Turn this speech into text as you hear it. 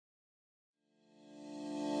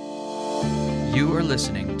You are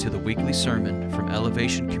listening to the weekly sermon from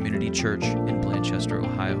Elevation Community Church in Blanchester,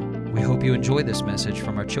 Ohio. We hope you enjoy this message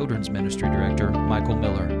from our children's ministry director, Michael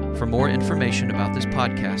Miller. For more information about this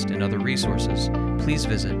podcast and other resources, please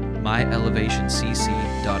visit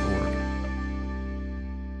myelevationcc.org.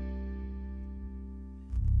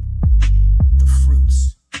 The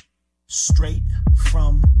fruits, straight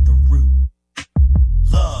from the root.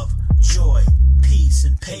 Love, joy, peace,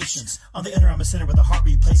 and patience. On the inner, I'm a sinner with a heart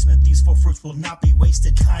replacement. These 4 fruits will not be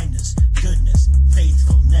wasted. Kindness, goodness,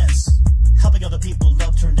 faithfulness. Helping other people,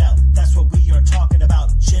 love turned out. That's what we are talking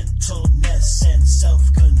about. Gentleness and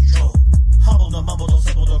self-control. Humble, no mumble, don't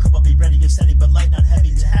stumble, don't come up, be ready and steady, but light, not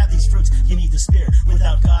heavy. To have these fruits, you need the Spirit.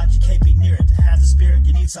 Without God, you can't be near it. To have the Spirit,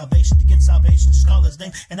 you need salvation. To get salvation, just call His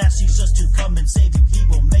name and ask Jesus to come and save you. He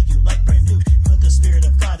will make you like brand new. Put the Spirit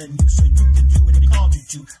of God in you so you can do what He called you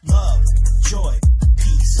to. Love, joy,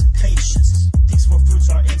 peace, patience. These 4 fruits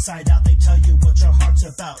are inside out. They tell you what your heart's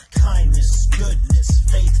about. Kindness, goodness,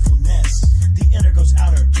 faithfulness. The inner goes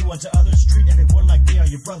outer. Do unto others. Treat everyone like they are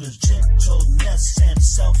your brothers. Gentleness and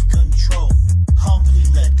self-control. Humbly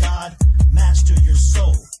let God master your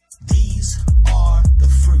soul. These are the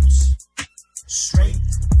fruits. Straight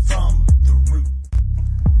from the root.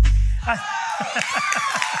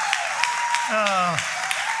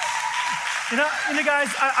 You know,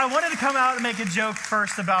 guys, I wanted to come out and make a joke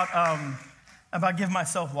first about giving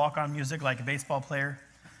myself walk-on music like a baseball player.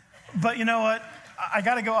 But you know what? I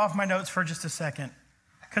got to go off my notes for just a second.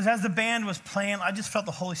 Because as the band was playing, I just felt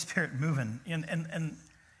the Holy Spirit moving. And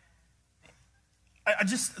I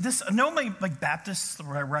just, normally like Baptists,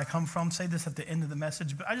 where I come from, say this at the end of the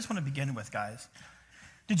message, but I just want to begin with, guys.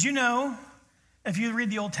 Did you know, if you read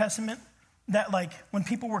the Old Testament, that like when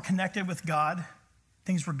people were connected with God,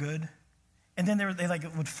 things were good? And then they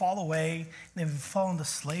would fall away, they would fall into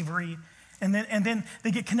slavery, and then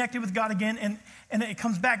they get connected with God again, and it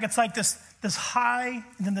comes back. It's like this high,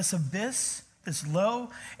 and then this abyss, this low,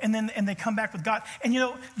 and they come back with God. And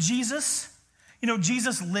Jesus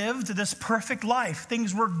lived this perfect life.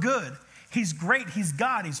 Things were good. He's great. He's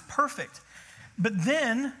God. He's perfect. But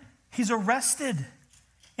then he's arrested,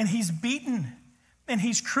 and he's beaten, and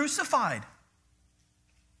he's crucified.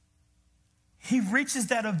 He reaches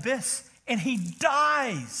that abyss, and he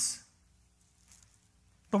dies.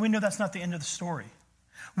 But we know that's not the end of the story.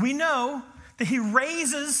 We know that he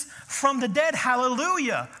raises from the dead.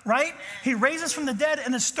 Hallelujah, right? He raises from the dead,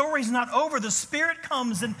 and the story's not over. The Spirit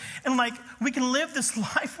comes, and like we can live this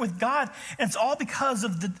life with God, and it's all because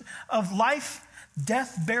of life,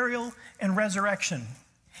 death, burial, and resurrection.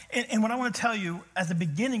 And what I want to tell you at the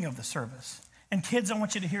beginning of the service, and kids, I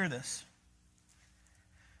want you to hear this.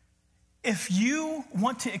 If you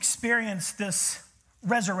want to experience this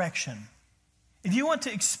resurrection, if you want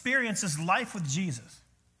to experience this life with Jesus,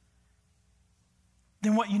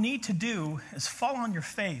 then what you need to do is fall on your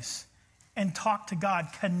face and talk to God,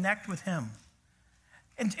 connect with Him.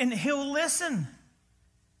 And He'll listen.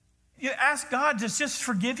 You ask God to just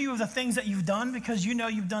forgive you of the things that you've done, because you know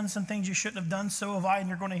you've done some things you shouldn't have done. So have I, and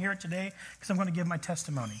you're going to hear it today because I'm going to give my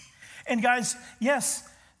testimony. And guys, yes,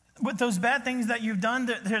 with those bad things that you've done,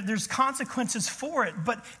 there's consequences for it.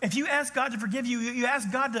 But if you ask God to forgive you, you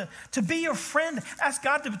ask God to be your friend, ask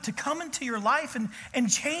God to come into your life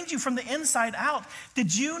and change you from the inside out.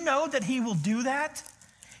 Did you know that He will do that?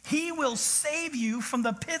 He will save you from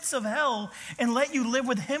the pits of hell and let you live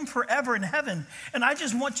with Him forever in heaven. And I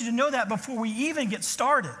just want you to know that before we even get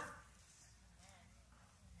started.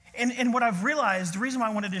 And what I've realized, the reason why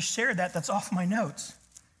I wanted to share that's off my notes,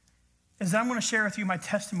 is that I'm going to share with you my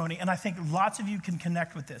testimony, and I think lots of you can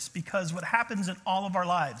connect with this, because what happens in all of our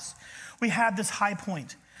lives, we have this high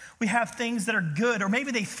point. We have things that are good, or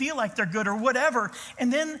maybe they feel like they're good or whatever,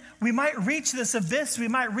 and then we might reach this abyss, we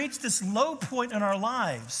might reach this low point in our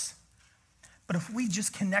lives. But if we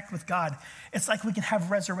just connect with God, it's like we can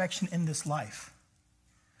have resurrection in this life.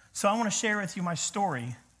 So I want to share with you my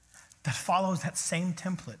story that follows that same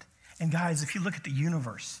template. And guys, if you look at the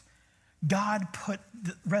universe, God put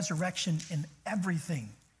the resurrection in everything.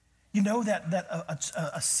 You know that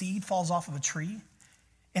a seed falls off of a tree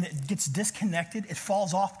and it gets disconnected, it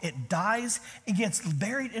falls off, it dies, it gets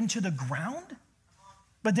buried into the ground.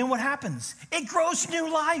 But then what happens? It grows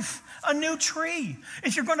new life, a new tree.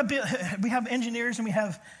 If you're going to build, we have engineers and we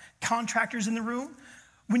have contractors in the room.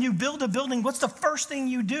 When you build a building, what's the first thing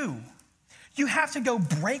you do? You have to go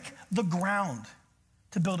break the ground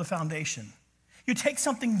to build a foundation. You take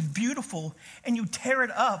something beautiful and you tear it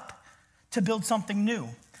up to build something new.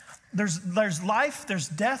 There's life, there's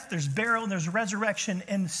death, there's burial, and there's resurrection,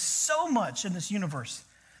 and so much in this universe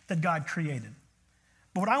that God created.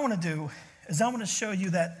 But what I want to do is I want to show you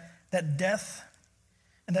that that death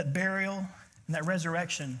and that burial and that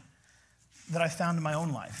resurrection that I found in my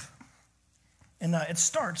own life. And it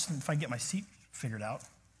starts, if I get my seat figured out,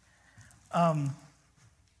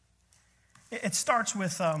 it starts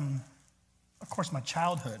with, of course, my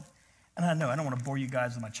childhood. And I know I don't want to bore you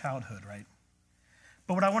guys with my childhood, right?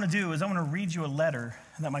 But what I want to do is I want to read you a letter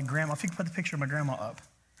that my grandma, if you could put the picture of my grandma up.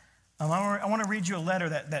 I want to read you a letter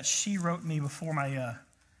that she wrote me before my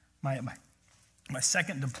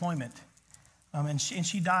second deployment. And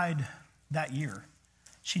she died that year.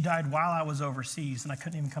 She died while I was overseas, and I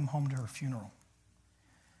couldn't even come home to her funeral.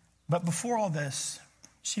 But before all this,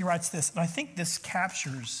 she writes this, and I think this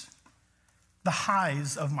captures the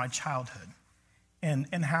highs of my childhood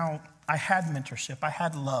and how I had mentorship, I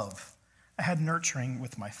had love, I had nurturing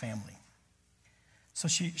with my family. So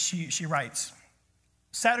she writes,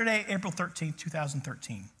 Saturday, April 13th,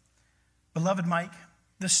 2013. Beloved Mike,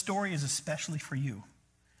 this story is especially for you.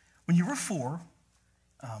 When you were 4,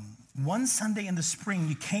 one Sunday in the spring,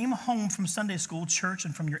 you came home from Sunday school, church,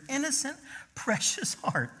 and from your innocent, precious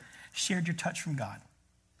heart, shared your touch from God.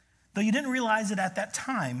 Though you didn't realize it at that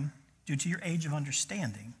time, due to your age of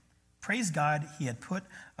understanding, praise God, he had put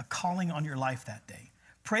a calling on your life that day.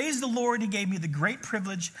 Praise the Lord, he gave me the great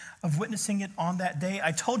privilege of witnessing it on that day.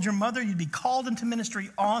 I told your mother you'd be called into ministry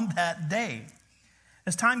on that day.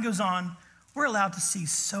 As time goes on, we're allowed to see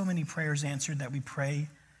so many prayers answered that we pray,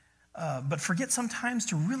 but forget sometimes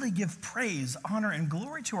to really give praise, honor, and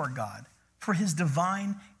glory to our God for his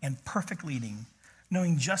divine and perfect leading,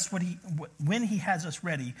 knowing just when he has us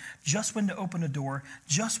ready, just when to open a door,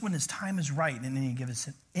 just when his time is right in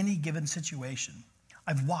any given situation.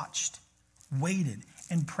 I've watched, waited,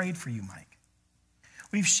 and prayed for you, Mike.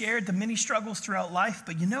 We've shared the many struggles throughout life,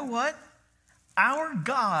 but you know what? Our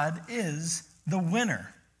God is the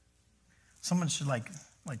winner. Someone should like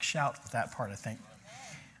shout that part, I think.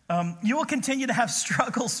 You will continue to have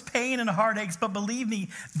struggles, pain, and heartaches, but believe me,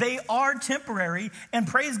 they are temporary, and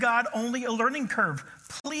praise God, only a learning curve.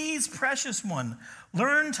 Please, precious one,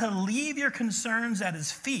 learn to leave your concerns at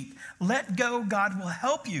his feet. Let go. God will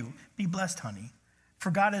help you. Be blessed, honey,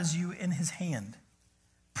 for God has you in his hand.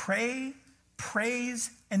 Pray, praise,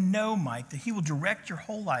 and know, Mike, that he will direct your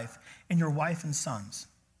whole life and your wife and sons.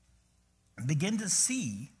 Begin to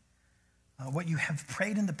see what you have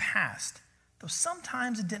prayed in the past, though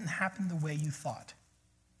sometimes it didn't happen the way you thought.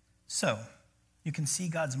 So you can see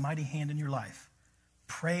God's mighty hand in your life.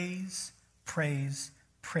 Praise, praise,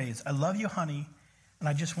 praise. I love you, honey, and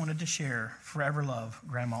I just wanted to share forever love,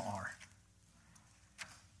 Grandma R.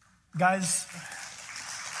 Guys,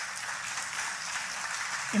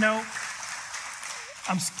 you know,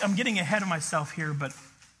 I'm getting ahead of myself here, but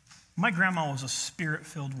my grandma was a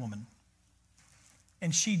spirit-filled woman,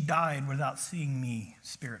 and she died without seeing me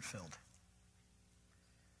spirit-filled.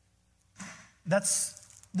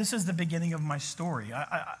 This is the beginning of my story.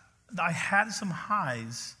 I had some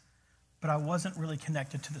highs, but I wasn't really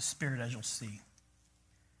connected to the Spirit, as you'll see.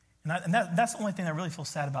 And that's the only thing I really feel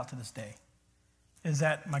sad about to this day, is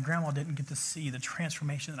that my grandma didn't get to see the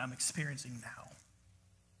transformation that I'm experiencing now.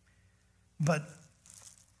 But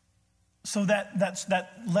so that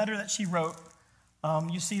letter that she wrote,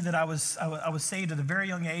 you see that I was saved at a very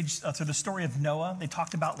young age through the story of Noah. They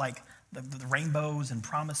talked about like the rainbows and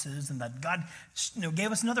promises, and that God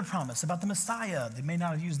gave us another promise about the Messiah. They may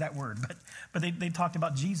not have used that word, but they talked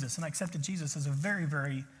about Jesus, and I accepted Jesus as a very,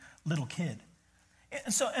 very little kid.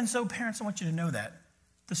 And so parents, I want you to know that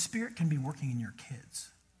the Spirit can be working in your kids.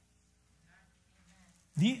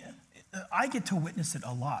 I get to witness it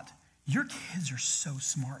a lot. Your kids are so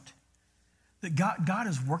smart that God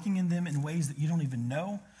is working in them in ways that you don't even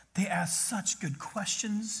know. They ask such good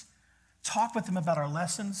questions. Talk with them about our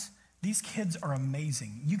lessons. These kids are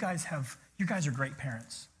amazing. You guys are great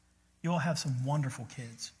parents. You all have some wonderful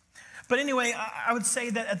kids. But anyway, I would say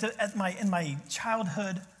that in my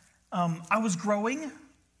childhood, I was growing,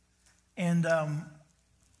 and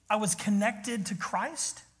I was connected to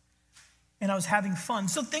Christ, and I was having fun.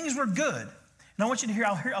 So things were good. And I want you to hear,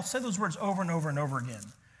 I'll say those words over and over and over again.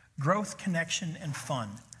 Growth, connection, and fun.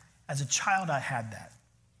 As a child, I had that.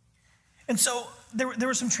 And so there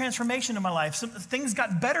was some transformation in my life. Some things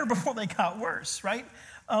got better before they got worse, right?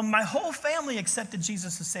 My whole family accepted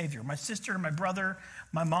Jesus as Savior. My sister, my brother,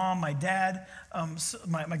 my mom, my dad,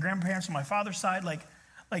 my grandparents on my father's side,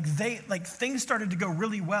 things started to go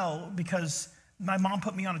really well because my mom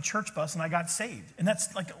put me on a church bus and I got saved. And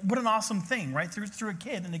that's what an awesome thing, right? Through a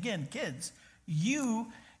kid. And again, kids, you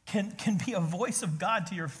can be a voice of God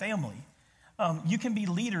to your family. You can be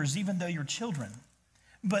leaders even though you're children.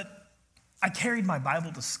 But I carried my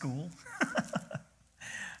Bible to school.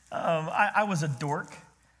 I was a dork.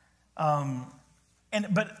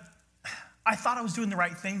 But I thought I was doing the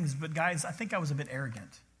right things, but guys, I think I was a bit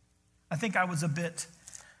arrogant. I think I was a bit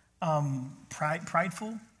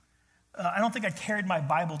prideful. I don't think I carried my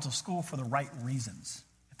Bible to school for the right reasons,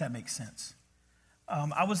 if that makes sense.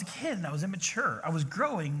 I was a kid and I was immature. I was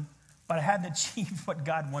growing, but I hadn't achieved what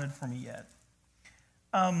God wanted for me yet.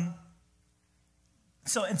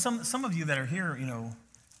 So, and some of you that are here,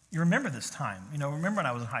 you remember this time. Remember when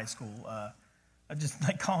I was in high school, just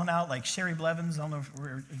like calling out like Sherry Blevins. I don't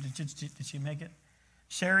know did she make it?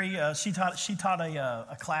 Sherry, she taught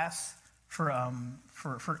a class for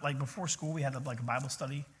like before school. We had a Bible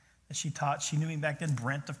study that she taught. She knew me back then.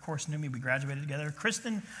 Brent, of course, knew me. We graduated together.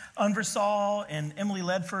 Kristen Unversall and Emily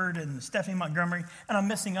Ledford and Stephanie Montgomery, and I'm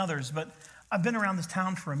missing others, but I've been around this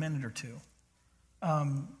town for a minute or two.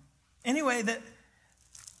 Anyway, that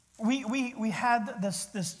we had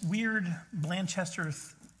this weird Blanchester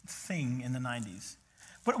thing in the 90s.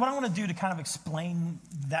 But what I want to do to kind of explain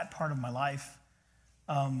that part of my life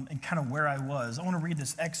and kind of where I was, I want to read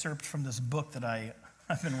this excerpt from this book that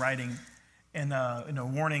I've been writing, and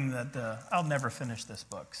warning that I'll never finish this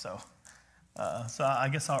book. So I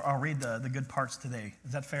guess I'll read the good parts today.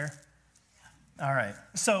 Is that fair? All right.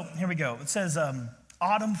 So here we go. It says,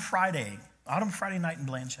 Autumn Friday night in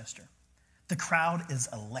Blanchester. The crowd is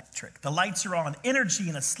electric. The lights are on. Energy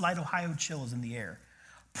and a slight Ohio chill is in the air.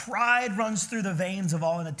 Pride runs through the veins of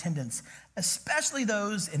all in attendance, especially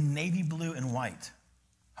those in navy blue and white.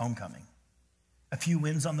 Homecoming. A few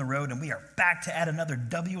wins on the road, and we are back to add another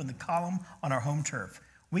W in the column on our home turf.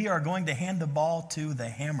 We are going to hand the ball to the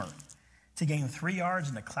Hammer to gain 3 yards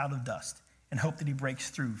in a cloud of dust and hope that he breaks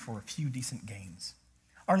through for a few decent gains.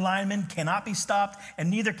 Our linemen cannot be stopped, and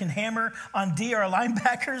neither can Hammer. On D, our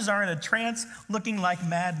linebackers are in a trance looking like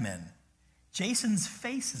madmen. Jason's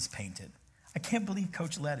face is painted. I can't believe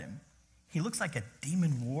Coach let him. He looks like a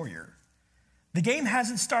demon warrior. The game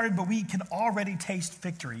hasn't started, but we can already taste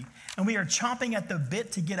victory, and we are chomping at the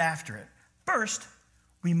bit to get after it. First,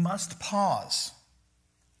 we must pause.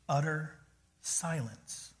 Utter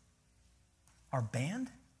silence. Our band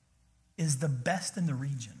is the best in the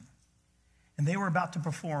region, and they were about to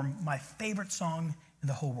perform my favorite song in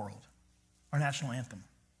the whole world, our national anthem,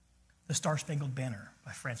 The Star-Spangled Banner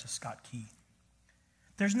by Francis Scott Key.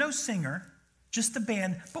 There's no singer, just the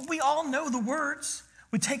band, but we all know the words.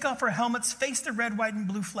 We take off our helmets, face the red, white, and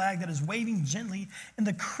blue flag that is waving gently in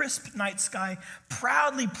the crisp night sky,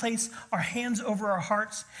 proudly place our hands over our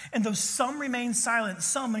hearts, and though some remain silent,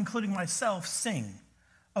 some, including myself, sing.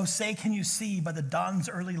 Oh, say, can you see by the dawn's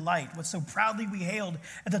early light what so proudly we hailed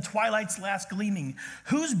at the twilight's last gleaming,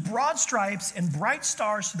 whose broad stripes and bright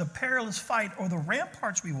stars to the perilous fight o'er the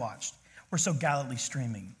ramparts we watched were so gallantly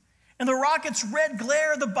streaming. And the rocket's red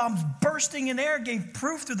glare, the bombs bursting in air, gave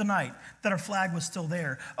proof through the night that our flag was still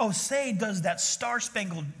there. Oh, say, does that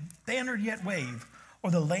star-spangled banner yet wave, or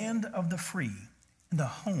the land of the free and the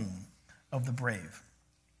home of the brave?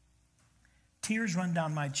 Tears run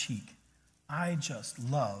down my cheek. I just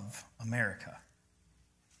love America.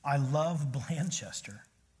 I love Blanchester.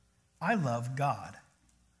 I love God.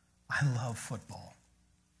 I love football.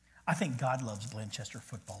 I think God loves Blanchester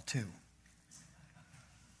football too.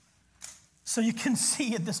 So you can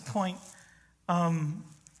see at this point, I'm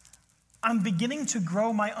beginning to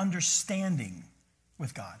grow my understanding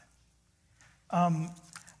with God.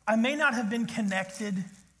 I may not have been connected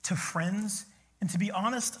to friends, and to be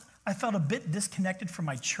honest, I felt a bit disconnected from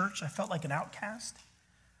my church. I felt like an outcast,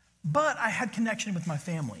 but I had connection with my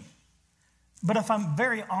family. But if I'm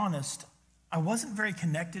very honest, I wasn't very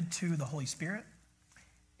connected to the Holy Spirit,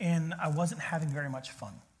 and I wasn't having very much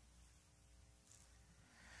fun.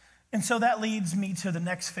 And so that leads me to the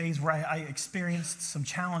next phase where I experienced some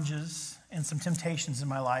challenges and some temptations in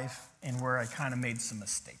my life, and where I kind of made some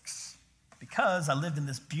mistakes. Because I lived in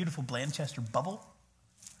this beautiful Blanchester bubble.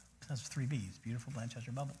 That's 3 B's, beautiful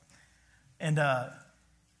Blanchester bubble. And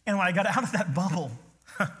when I got out of that bubble,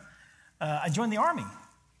 I joined the Army.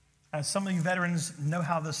 Some of you veterans know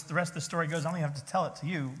how the rest of the story goes. I don't even have to tell it to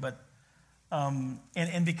you, but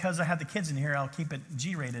and because I have the kids in here, I'll keep it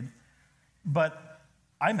G-rated. But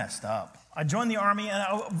I messed up. I joined the Army,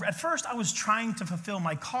 and at first I was trying to fulfill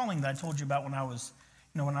my calling that I told you about when I was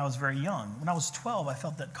very young. When I was 12, I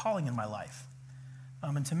felt that calling in my life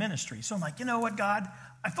into ministry. So I'm like, you know what, God?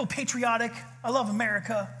 I feel patriotic. I love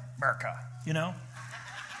America,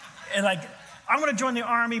 And like, I'm going to join the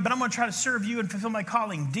Army, but I'm going to try to serve you and fulfill my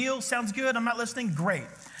calling. Deal? Sounds good? I'm not listening? Great.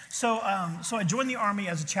 So I joined the Army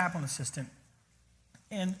as a chaplain assistant.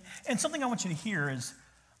 And something I want you to hear is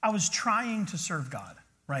I was trying to serve God.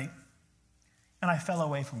 Right? And I fell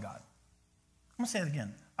away from God. I'm going to say it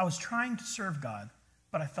again. I was trying to serve God,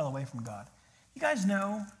 but I fell away from God. You guys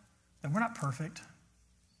know that we're not perfect.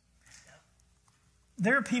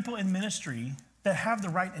 There are people in ministry that have the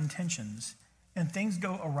right intentions and things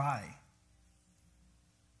go awry.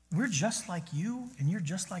 We're just like you and you're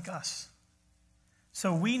just like us.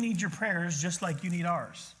 So we need your prayers just like you need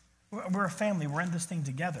ours. We're a family. We're in this thing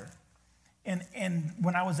together. And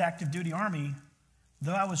when I was active duty Army,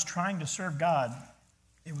 though I was trying to serve God,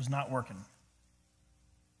 it was not working.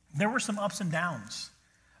 There were some ups and downs.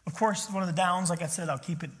 Of course, one of the downs, like I said, I'll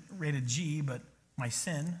keep it rated G, but my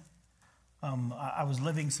sin. I was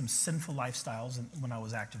living some sinful lifestyles when I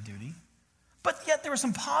was active duty. But yet there were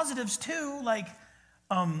some positives too, like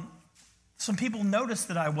some people noticed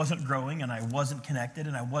that I wasn't growing and I wasn't connected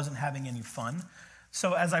and I wasn't having any fun.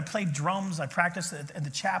 So as I played drums, I practiced at the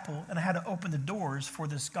chapel, and I had to open the doors for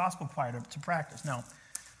this gospel choir to practice. Now,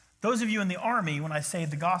 those of you in the Army, when I say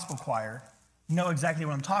the gospel choir, know exactly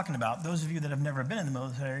what I'm talking about. Those of you that have never been in the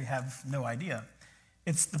military have no idea.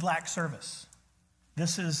 It's the black service.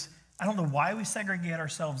 This is, I don't know why we segregate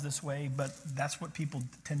ourselves this way, but that's what people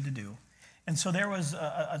tend to do. And so there was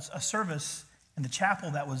a service in the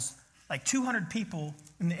chapel that was like 200 people,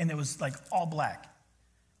 and it was like all black.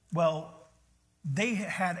 Well, they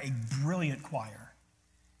had a brilliant choir,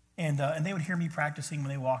 and they would hear me practicing when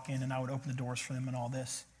they walk in, and I would open the doors for them and all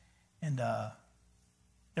this. And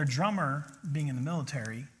their drummer, being in the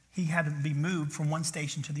military, he had to be moved from one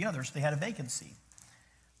station to the other, so they had a vacancy.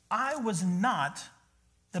 I was not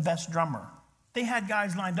the best drummer. They had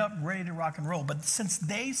guys lined up ready to rock and roll, but since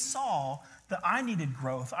they saw that I needed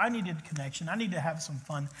growth, I needed connection, I needed to have some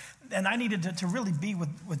fun, and I needed to really be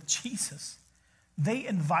with Jesus, they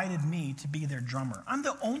invited me to be their drummer. I'm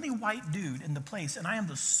the only white dude in the place, and I am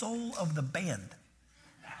the soul of the band.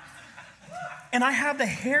 And I have the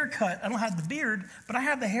haircut. I don't have the beard, but I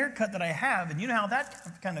have the haircut that I have, and you know how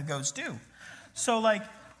that kind of goes too. So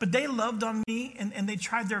but they loved on me, and they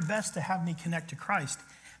tried their best to have me connect to Christ.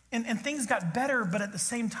 And things got better, but at the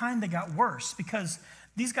same time, they got worse because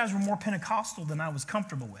these guys were more Pentecostal than I was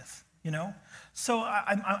comfortable with, you know? So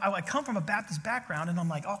I come from a Baptist background, and I'm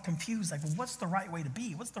like all confused, like, well, what's the right way to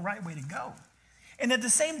be? What's the right way to go? And at the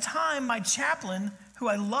same time, my chaplain, who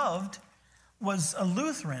I loved, was a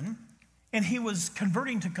Lutheran, and he was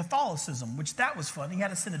converting to Catholicism, which that was fun. He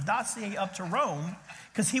had to send a dossier up to Rome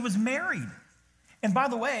because he was married. And by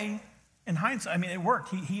the way, in hindsight, I mean, it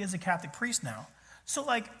worked. He is a Catholic priest now.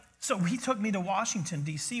 So he took me to Washington,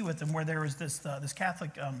 D.C. with him, where there was this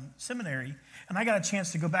Catholic seminary, and I got a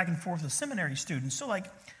chance to go back and forth with seminary students. So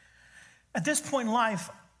at this point in life,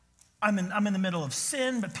 I'm in the middle of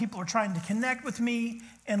sin, but people are trying to connect with me,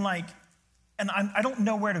 and I don't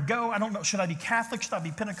know where to go. I don't know, should I be Catholic? Should I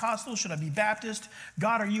be Pentecostal? Should I be Baptist?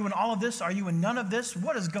 God, are you in all of this? Are you in none of this?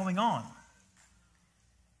 What is going on?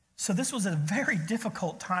 So this was a very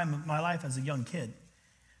difficult time of my life as a young kid.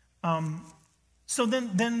 So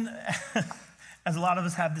then as a lot of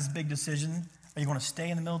us have this big decision, are you going to stay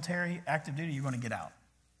in the military, active duty, or are you going to get out?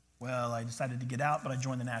 Well, I decided to get out, but I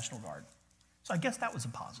joined the National Guard. So I guess that was a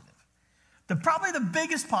positive. Probably the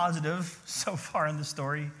biggest positive so far in the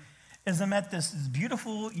story is I met this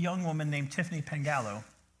beautiful young woman named Tiffany Pangallo,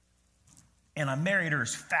 and I married her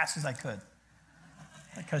as fast as I could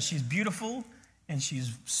because she's beautiful and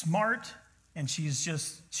she's smart and she's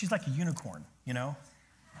like a unicorn, you know?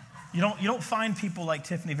 You don't find people like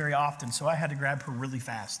Tiffany very often, so I had to grab her really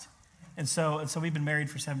fast. And so we've been married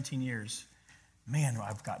for 17 years. Man,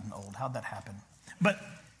 I've gotten old. How'd that happen? But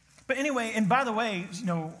anyway, and by the way, you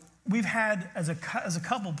know, we've had as a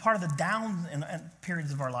couple, part of the down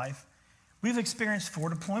periods of our life, we've experienced 4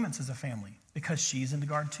 deployments as a family because she's in the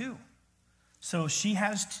Guard too. So she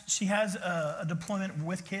has a deployment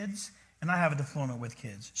with kids, and I have a deployment with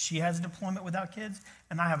kids. She has a deployment without kids,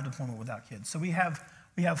 and I have a deployment without kids. So we have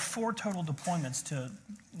 4 total deployments to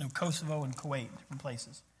Kosovo and Kuwait, different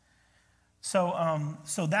places. So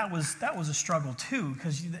that was a struggle too,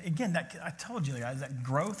 because again, I told you guys, that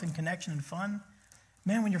growth and connection and fun,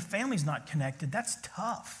 man, when your family's not connected, that's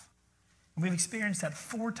tough. And we've experienced that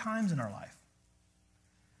 4 times in our life.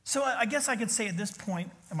 So I guess I could say at this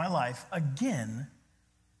point in my life, again,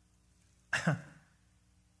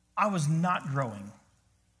 I was not growing.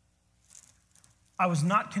 I was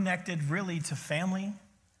not connected really to family.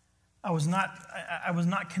 I was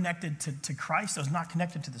not connected to Christ. I was not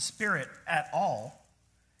connected to the Spirit at all.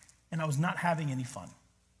 And I was not having any fun.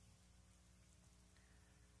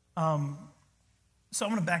 So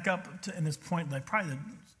I'm going to back up in this point,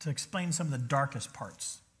 to explain some of the darkest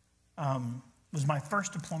parts. It was my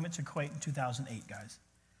first deployment to Kuwait in 2008, guys.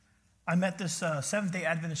 I met this Seventh-day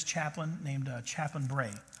Adventist chaplain named Chaplain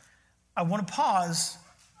Bray. I want to pause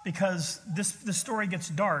because this story gets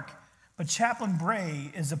dark, but Chaplain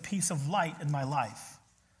Bray is a piece of light in my life.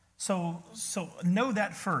 So know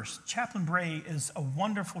that first. Chaplain Bray is a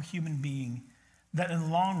wonderful human being that in the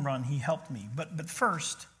long run, he helped me. But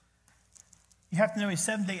first, you have to know he's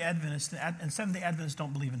Seventh-day Adventist, and Seventh-day Adventists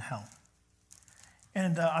don't believe in hell.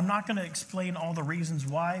 And I'm not going to explain all the reasons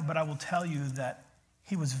why, but I will tell you that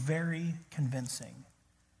he was very convincing.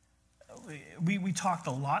 We talked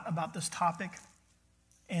a lot about this topic,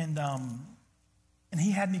 and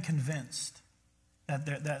he had me convinced that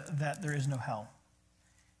there is no hell.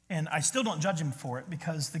 And I still don't judge him for it,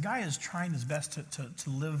 because the guy is trying his best to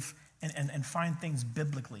live and find things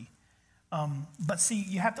biblically. But see,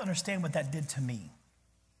 you have to understand what that did to me.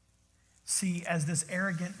 See, as this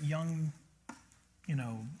arrogant young,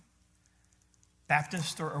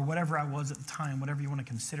 Baptist or whatever I was at the time, whatever you want to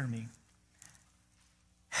consider me,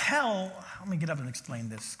 hell, let me get up and explain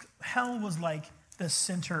this. Hell was like the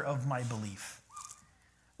center of my belief.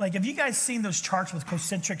 Like, have you guys seen those charts with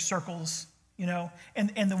concentric circles,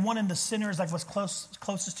 and the one in the center is like what's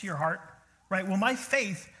closest to your heart, right? Well, my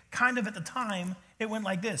faith, kind of at the time, it went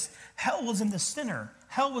like this. Hell was in the center.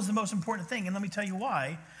 Hell was the most important thing, and let me tell you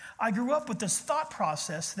why. I grew up with this thought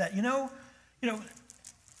process that,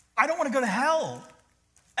 I don't want to go to hell.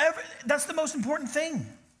 That's the most important thing.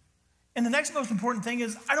 And the next most important thing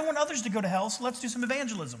is, I don't want others to go to hell, so let's do some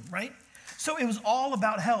evangelism, right? So it was all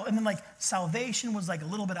about hell. And then salvation was like a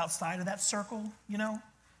little bit outside of that circle,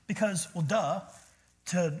 because, well, duh,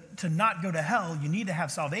 to not go to hell, you need to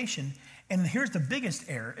have salvation. And here's the biggest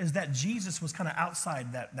error, is that Jesus was kind of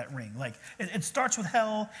outside that ring. Like, it starts with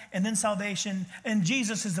hell and then salvation, and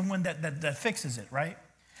Jesus is the one that fixes it, right?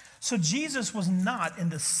 So Jesus was not in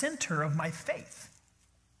the center of my faith.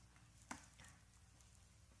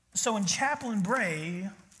 So when Chaplain Bray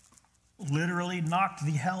literally knocked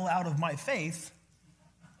the hell out of my faith,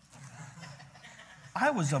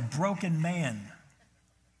 I was a broken man.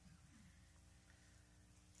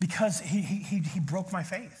 Because he broke my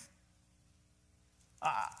faith.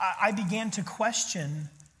 I began to question,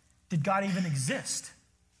 did God even exist?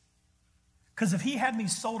 Because if he had me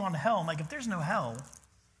sold on hell, I'm like, if there's no hell,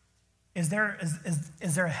 is there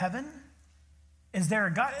a heaven? Is there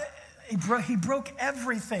a God? He broke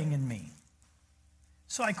everything in me.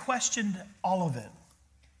 So I questioned all of it.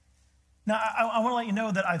 Now, I want to let you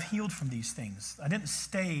know that I've healed from these things. I didn't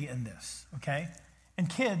stay in this, okay? And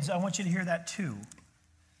kids, I want you to hear that too.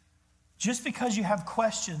 Just because you have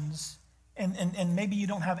questions and maybe you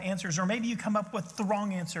don't have answers, or maybe you come up with the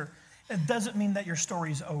wrong answer, it doesn't mean that your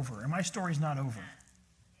story's over. And my story's not over.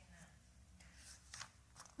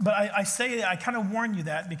 But I kind of warn you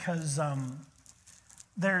that because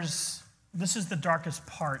this is the darkest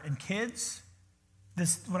part. And kids,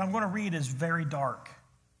 what I'm going to read is very dark,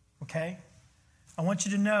 okay? I want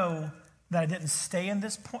you to know that I didn't stay in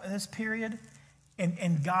this period,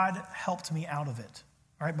 and God helped me out of it.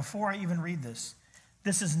 All right, before I even read this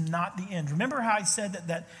is not the end. Remember how I said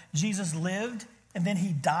that Jesus lived, and then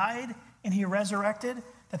he died, and he resurrected,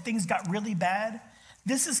 that things got really bad?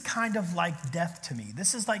 This is kind of like death to me.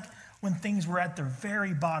 This is like when things were at their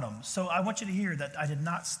very bottom. So I want you to hear that I did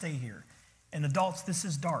not stay here. And adults, this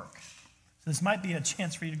is dark. So this might be a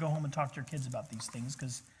chance for you to go home and talk to your kids about these things,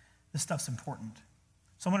 because this stuff's important.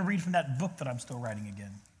 So I'm going to read from that book that I'm still writing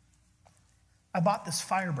again. I bought this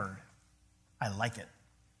Firebird. I like it.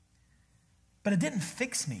 But it didn't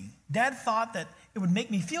fix me. Dad thought that it would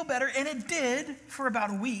make me feel better, and it did for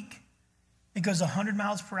about a week. It goes 100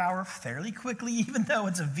 miles per hour fairly quickly, even though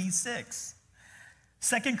it's a V6.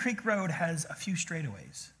 Second Creek Road has a few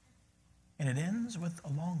straightaways, and it ends with a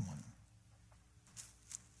long one.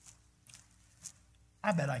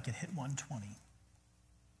 I bet I could hit 120.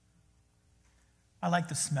 I like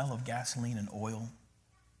the smell of gasoline and oil.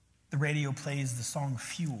 The radio plays the song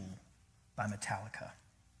Fuel by Metallica.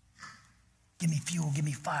 Give me fuel, give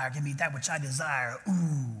me fire, give me that which I desire.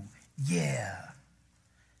 Ooh, yeah.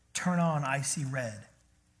 Turn on icy red.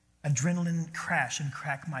 Adrenaline crash and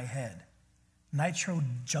crack my head. Nitro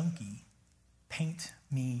junkie, paint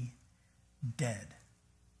me dead.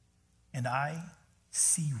 And I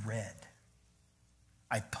see red.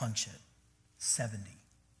 I punch it. 70,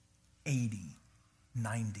 80,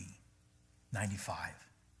 90, 95.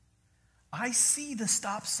 I see the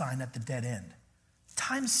stop sign at the dead end.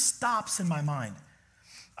 Time stops in my mind.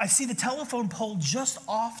 I see the telephone pole just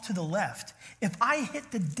off to the left. If I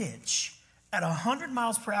hit the ditch at 100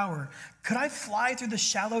 miles per hour, could I fly through the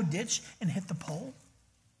shallow ditch and hit the pole?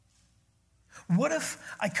 What if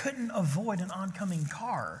I couldn't avoid an oncoming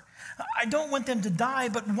car? I don't want them to die,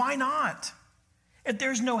 but why not? If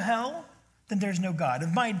there's no hell, then there's no God.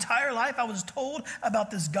 If my entire life I was told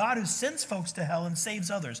about this God who sends folks to hell and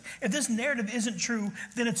saves others, if this narrative isn't true,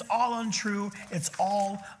 then it's all untrue. It's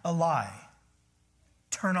all a lie.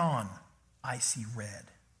 Turn on, I see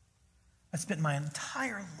red. I spent my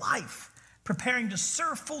entire life preparing to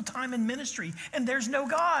serve full-time in ministry, and there's no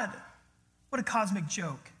God. What a cosmic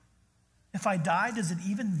joke. If I die, does it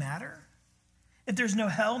even matter? If there's no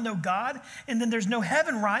hell, no God, and then there's no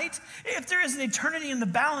heaven, right? If there is an eternity in the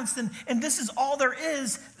balance, then, and this is all there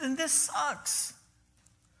is, then this sucks.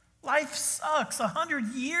 Life sucks.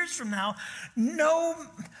 100 years from now, no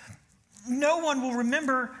one will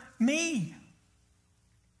remember me.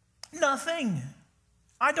 Nothing.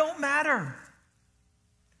 I don't matter.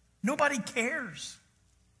 Nobody cares.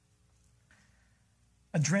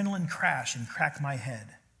 Adrenaline crash and crack my head.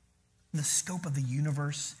 In the scope of the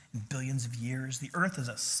universe in billions of years, the earth is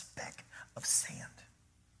a speck of sand.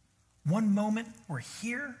 One moment we're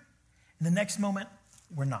here, and the next moment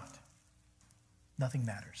we're not. Nothing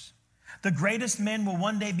matters. The greatest men will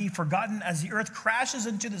one day be forgotten as the earth crashes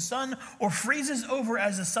into the sun or freezes over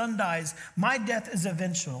as the sun dies. My death is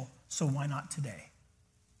eventual, so why not today?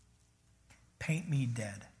 Paint me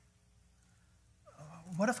dead.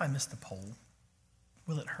 What if I miss the pole?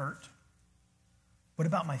 Will it hurt? What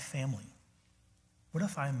about my family? What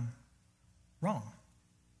if I'm wrong?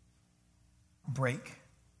 Break,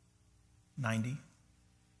 90,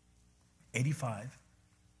 85,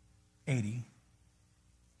 80,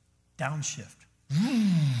 downshift,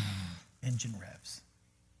 engine revs,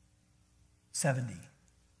 70,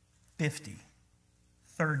 50,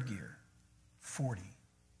 third gear, 40,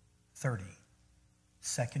 30,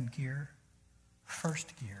 second gear,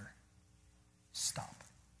 first gear, stop.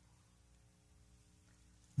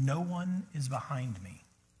 No one is behind me.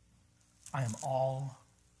 I am all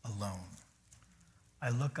alone. I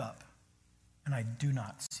look up and I do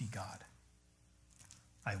not see God.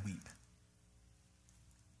 I weep.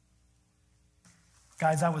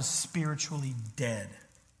 Guys, I was spiritually dead.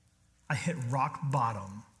 I hit rock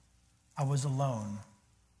bottom. I was alone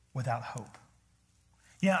without hope.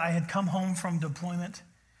 Yeah, I had come home from deployment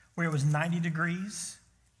where it was 90 degrees,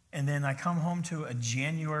 and then I come home to a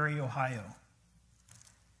January Ohio.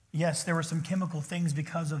 Yes, there were some chemical things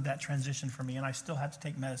because of that transition for me, and I still had to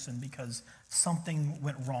take medicine because something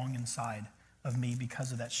went wrong inside of me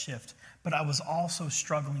because of that shift. But I was also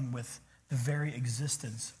struggling with the very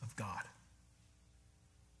existence of God.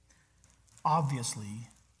 Obviously,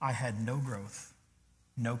 I had no growth,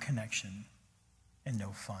 no connection, and no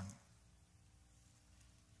fun.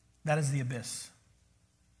 That is the abyss.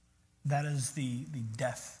 That is the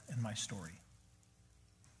death in my story.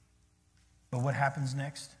 But what happens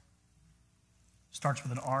next? Starts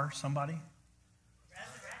with an R, somebody?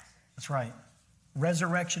 Resurrection. That's right.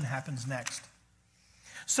 Resurrection happens next.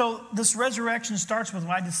 So this resurrection starts with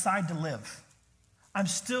when I decide to live. I'm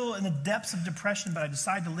still in the depths of depression, but I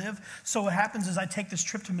decide to live. So what happens is I take this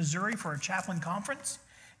trip to Missouri for a chaplain conference,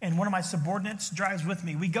 and one of my subordinates drives with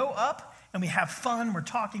me. We go up, and we have fun. We're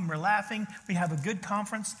talking, we're laughing. We have a good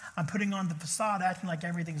conference. I'm putting on the facade, acting like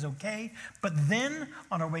everything's okay. But then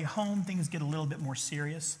on our way home, things get a little bit more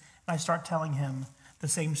serious. And I start telling him the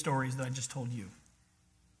same stories that I just told you.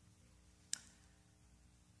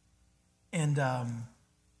 And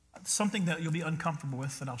something that you'll be uncomfortable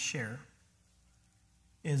with that I'll share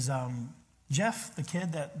is Jeff, the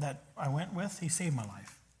kid that I went with, he saved my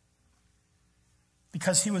life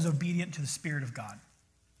because he was obedient to the Spirit of God.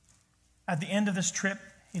 At the end of this trip,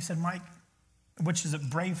 he said, Mike, which is a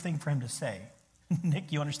brave thing for him to say.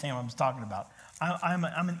 Nick, you understand what I'm talking about. I'm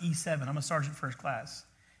an E7. I'm a sergeant first class.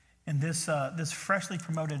 And this freshly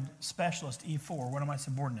promoted specialist, E4, one of my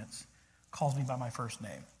subordinates, calls me by my first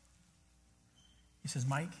name. He says,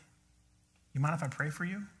 Mike, you mind if I pray for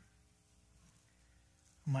you?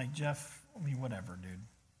 I'm like, Jeff, I mean, whatever, dude.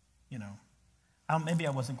 You know, maybe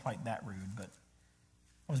I wasn't quite that rude, but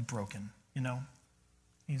I was broken, you know.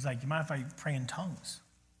 He's like, you mind if I pray in tongues?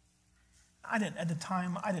 At the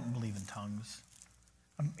time, I didn't believe in tongues.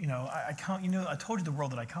 I told you the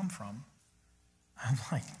world that I come from. I'm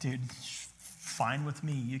like, dude, fine with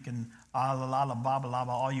me. You can la la la ba ba la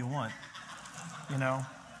ba all you want, you know.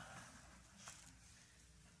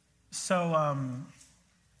 So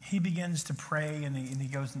he begins to pray and he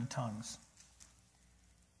goes into tongues.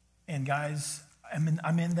 And guys,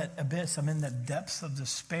 I'm in that abyss. I'm in that depths of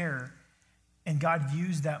despair. And God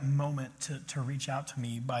used that moment to reach out to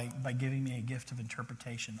me by giving me a gift of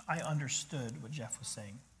interpretation. I understood what Jeff was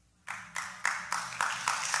saying.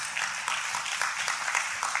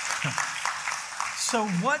 So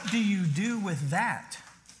what do you do with that?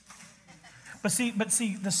 But see,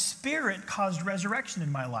 the Spirit caused resurrection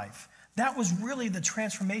in my life. That was really the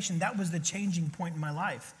transformation. That was the changing point in my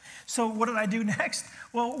life. So what did I do next?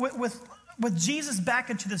 Well, with Jesus back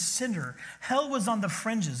into the center, hell was on the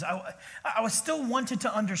fringes. I was still wanted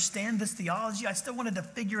to understand this theology. I still wanted to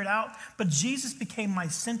figure it out, but Jesus became my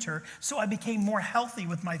center, so I became more healthy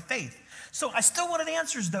with my faith. So I still wanted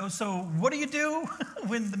answers, though. So what do you do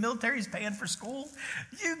when the military is paying for school?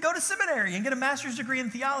 You go to seminary and get a master's degree in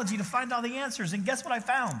theology to find all the answers. And guess what I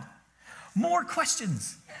found? More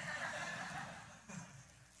questions.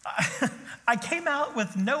 I came out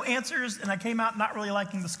with no answers, and I came out not really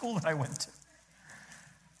liking the school that I went to.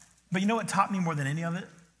 But you know what taught me more than any of it?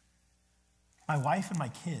 My wife and my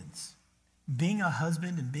kids. Being a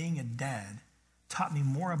husband and being a dad taught me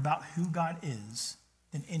more about who God is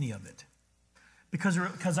than any of it.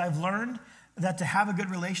 Because I've learned that to have a good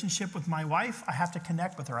relationship with my wife, I have to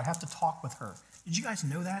connect with her. I have to talk with her. Did you guys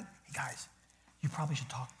know that? Hey, guys, you probably should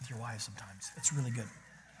talk with your wives sometimes. It's really good.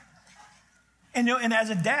 And as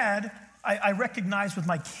a dad, I recognized with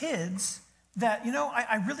my kids that,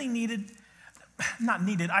 I really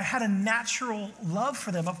I had a natural love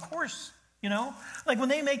for them, of course, Like when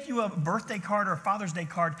they make you a birthday card or a Father's Day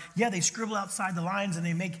card, yeah, they scribble outside the lines and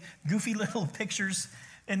they make goofy little pictures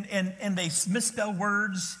and they misspell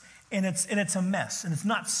words and it's a mess and it's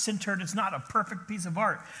not centered, it's not a perfect piece of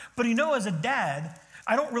art. But as a dad,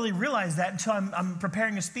 I don't really realize that until I'm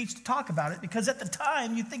preparing a speech to talk about it, because at the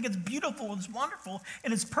time you think it's beautiful, it's wonderful,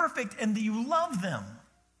 and it's perfect, and you love them.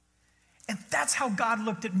 And that's how God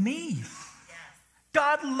looked at me. Yes.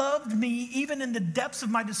 God loved me even in the depths of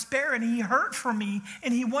my despair, and he hurt for me,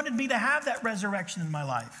 and he wanted me to have that resurrection in my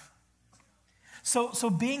life. So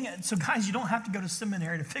guys, you don't have to go to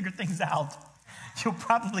seminary to figure things out. You'll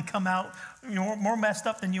probably come out more messed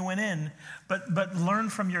up than you went in, but learn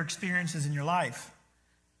from your experiences in your life.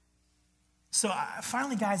 So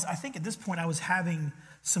finally, guys, I think at this point I was having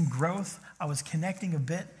some growth. I was connecting a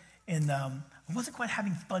bit, and I wasn't quite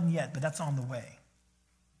having fun yet, but that's on the way.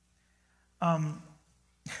 I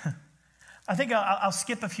think I'll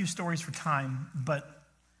skip a few stories for time, but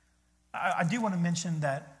I do want to mention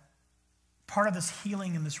that part of this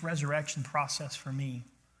healing and this resurrection process for me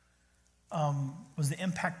was the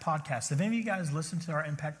Impact podcast. Have any of you guys listened to our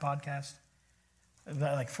Impact podcast?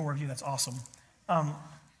 Like 4 of you, that's awesome.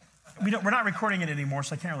 We're not recording it anymore,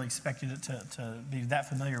 so I can't really expect you to be that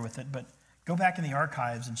familiar with it, but go back in the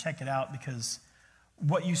archives and check it out, because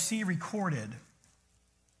what you see recorded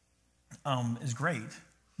is great,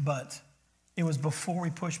 but it was before we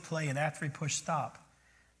pushed play and after we pushed stop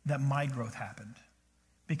that my growth happened,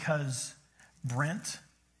 because Brent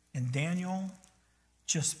and Daniel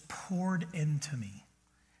just poured into me.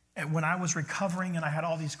 And when I was recovering and I had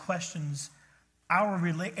all these questions,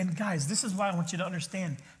 and guys, this is why I want you to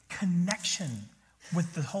understand connection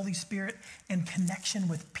with the Holy Spirit and connection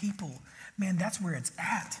with people. Man, that's where it's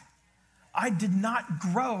at. I did not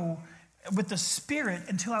grow with the Spirit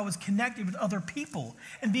until I was connected with other people.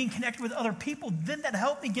 And being connected with other people, then that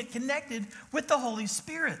helped me get connected with the Holy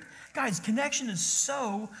Spirit. Guys, connection is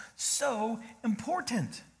so, so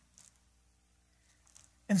important.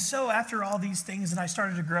 And so after all these things, and I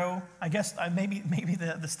started to grow, I guess maybe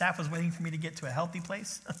the staff was waiting for me to get to a healthy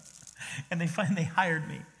place. And they finally hired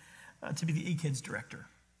me to be the eKids director.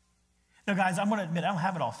 Now, guys, I'm going to admit, I don't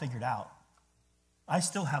have it all figured out. I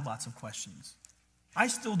still have lots of questions. I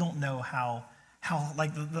still don't know how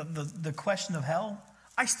like the question of hell,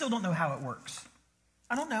 I still don't know how it works.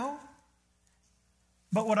 I don't know.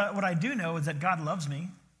 But what I do know is that God loves me.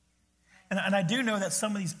 And I do know that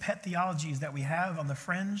some of these pet theologies that we have on the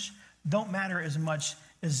fringe don't matter as much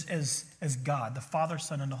as God, the Father,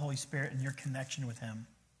 Son, and the Holy Spirit, and your connection with him.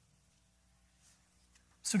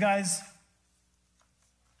 So guys,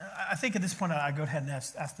 I think at this point I go ahead and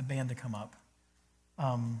ask the band to come up.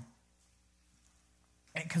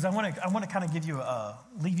 Because I want to kind of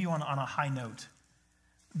leave you on a high note.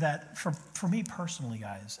 That for me personally,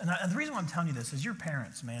 guys, and the reason why I'm telling you this is you're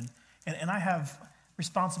parents, man, and I have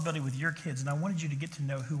responsibility with your kids, and I wanted you to get to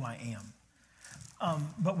know who I am.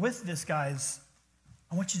 But with this, guys,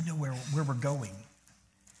 I want you to know where we're going.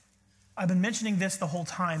 I've been mentioning this the whole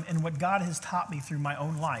time, and what God has taught me through my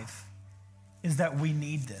own life is that we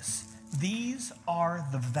need this. These are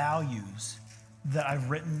the values that I've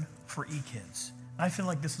written for eKids. I feel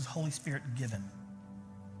like this is Holy Spirit given.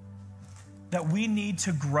 That we need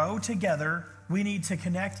to grow together, we need to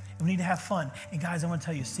connect, and we need to have fun. And guys, I want to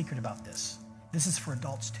tell you a secret about this. This is for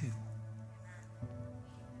adults too.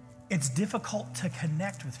 It's difficult to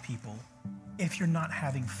connect with people if you're not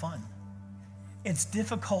having fun. It's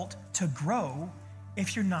difficult to grow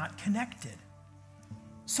if you're not connected.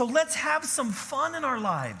 So let's have some fun in our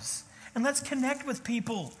lives and let's connect with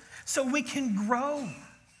people. so we can grow.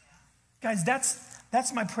 Guys,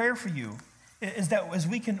 that's my prayer for you, is that as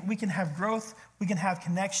we can have growth, we can have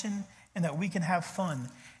connection, and that we can have fun.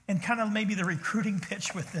 And kind of maybe the recruiting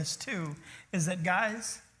pitch with this too is that,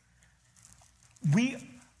 guys,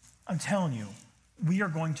 I'm telling you, we are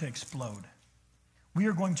going to explode. We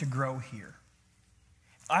are going to grow here.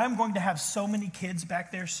 I am going to have so many kids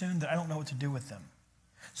back there soon that I don't know what to do with them.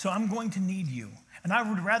 So I'm going to need you. And I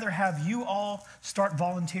would rather have you all start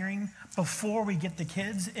volunteering before we get the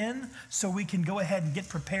kids in so we can go ahead and get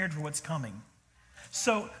prepared for what's coming.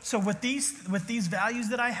 So with these values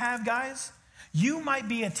that I have, guys, you might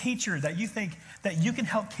be a teacher that you think that you can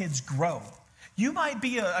help kids grow. You might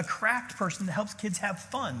be a craft person that helps kids have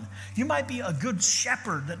fun. You might be a good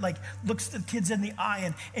shepherd that looks the kids in the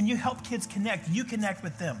eye and you help kids connect. You connect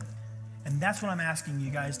with them. And that's what I'm asking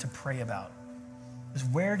you guys to pray about, is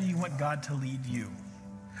where do you want God to lead you?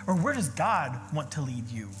 Or where does God want to lead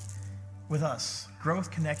you with us? Growth,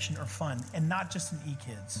 connection, or fun, and not just in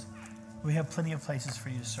eKids. We have plenty of places for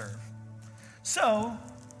you to serve. So,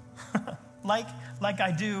 like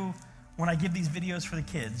I do when I give these videos for the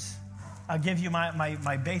kids, I'll give you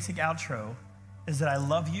my basic outro, is that I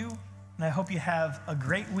love you, and I hope you have a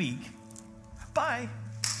great week. Bye.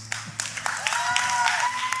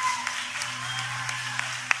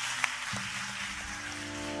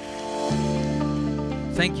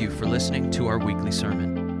 Thank you for listening to our weekly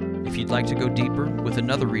sermon. If you'd like to go deeper with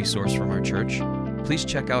another resource from our church, please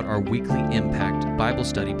check out our weekly Impact Bible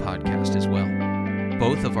Study podcast as well.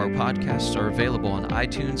 Both of our podcasts are available on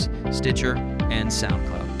iTunes, Stitcher, and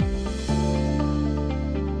SoundCloud.